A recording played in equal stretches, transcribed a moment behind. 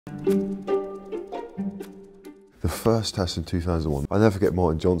The first test in 2001, I never forget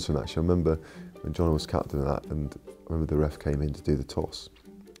Martin Johnson actually. I remember when John was captain of that, and I remember the ref came in to do the toss.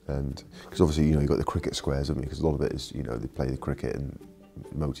 And because obviously, you know, you've got the cricket squares, haven't you? Because a lot of it is, you know, they play the cricket and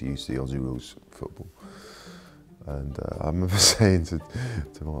motor use the Aussie rules football. And I remember saying to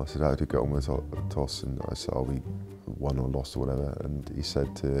Martin, I said, how did it go on with the toss? And I said, oh, we won or lost or whatever. And he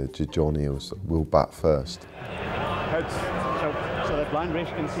said to John Eales, we'll bat first. Heads. So the blind race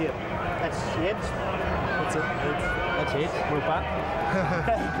can see it. That's heads. That's it. That's heads. We'll bat.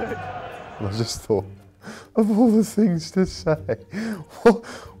 And I just thought, of all the things to say,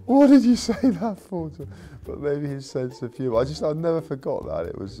 what did you say that for? But maybe his sense of humour. I never forgot that.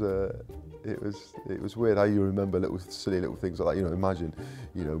 It was weird how you remember silly little things like that. You know, imagine,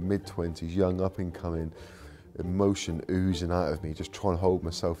 you know, mid-20s, young, up and coming, emotion oozing out of me, just trying to hold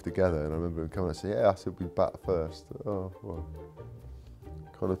myself together. And I remember him coming and saying, yeah, I said we bat first. Oh, well,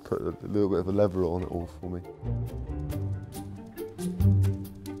 kind of put a little bit of a lever on it all for me.